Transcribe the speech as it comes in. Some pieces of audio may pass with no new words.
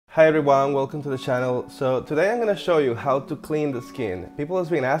Hi everyone, welcome to the channel. So today I'm going to show you how to clean the skin. People have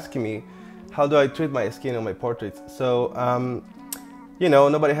been asking me, how do I treat my skin on my portraits? So,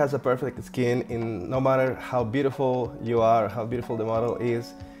 nobody has a perfect skin, and no matter how beautiful you are, how beautiful the model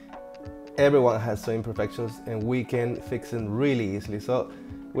is, everyone has some imperfections and we can fix them really easily. So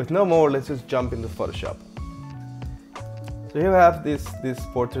with no more, let's just jump into Photoshop. So here we have this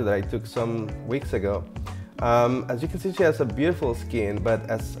portrait that I took some weeks ago. As you can see, she has a beautiful skin, but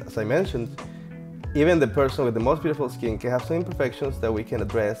as I mentioned, even the person with the most beautiful skin can have some imperfections that we can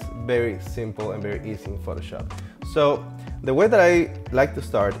address very simple and very easy in Photoshop. So the way that I like to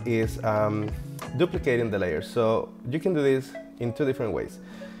start is duplicating the layers. So you can do this in two different ways.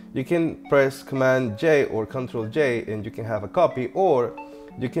 You can press Command J or Control J and you can have a copy, or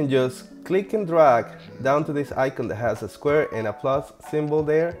you can just click and drag down to this icon that has a square and a plus symbol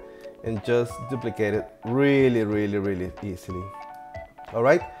there, and just duplicate it really easily.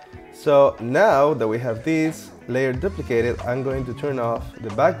 Alright, so now that we have this layer duplicated, I'm going to turn off the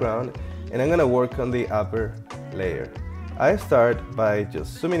background and I'm going to work on the upper layer. I start by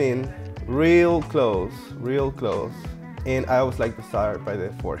just zooming in real close, and I always like to start by the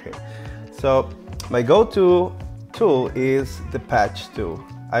forehead. So my go-to tool is the patch tool.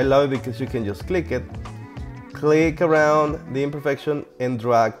 I love it because you can just click it, click around the imperfection and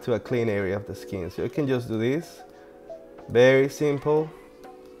drag to a clean area of the skin. So you can just do this, very simple,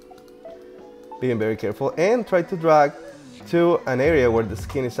 being very careful, and try to drag to an area where the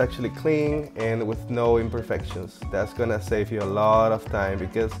skin is actually clean and with no imperfections. That's gonna save you a lot of time,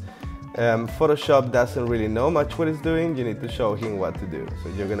 because Photoshop doesn't really know much what it's doing. You need to show him what to do. So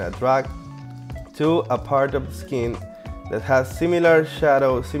you're gonna drag to a part of the skin that has similar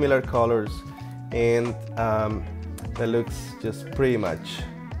shadows, similar colors, and that looks just pretty much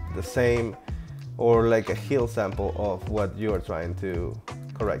the same, or like a heel sample of what you are trying to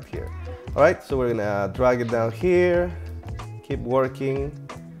correct here. Alright, so we're gonna drag it down here, keep working.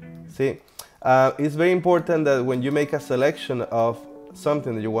 See, it's very important that when you make a selection of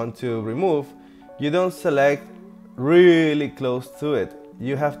something that you want to remove, you don't select really close to it.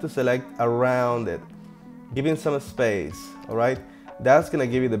 You have to select around it, giving some space. Alright, that's gonna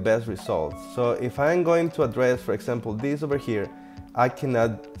give you the best results. So if I'm going to address, for example, this over here, I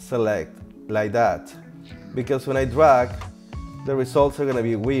cannot select like that, because when I drag, the results are gonna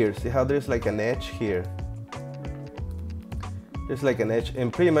be weird. See how there's like an edge here? There's like an edge,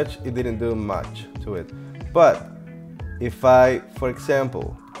 and pretty much it didn't do much to it. But if I, for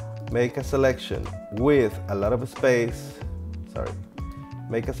example, make a selection with a lot of space,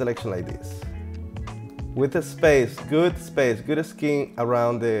 make a selection like this, with a space, good skin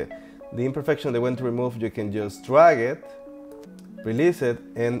around the imperfection they want to remove, you can just drag it, release it,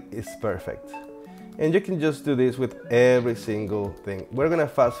 and it's perfect. And you can just do this with every single thing. We're gonna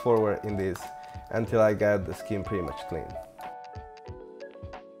fast forward in this until I got the skin pretty much clean.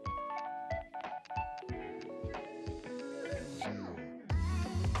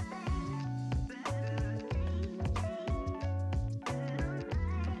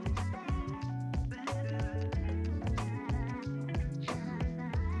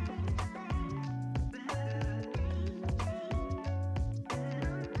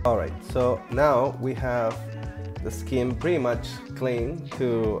 Alright, so now we have the skin pretty much clean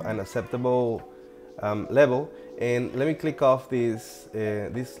to an acceptable level, and let me click off this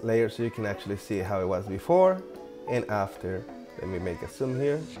layer so you can actually see how it was before and after. Let me make a zoom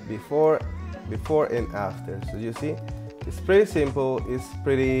here, before and after. So you see, it's pretty simple, it's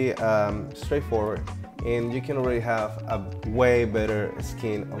pretty straightforward, and you can already have a way better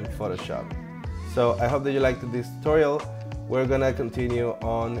skin on Photoshop. So I hope that you liked this tutorial. We're gonna continue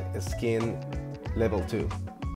on skin level 2.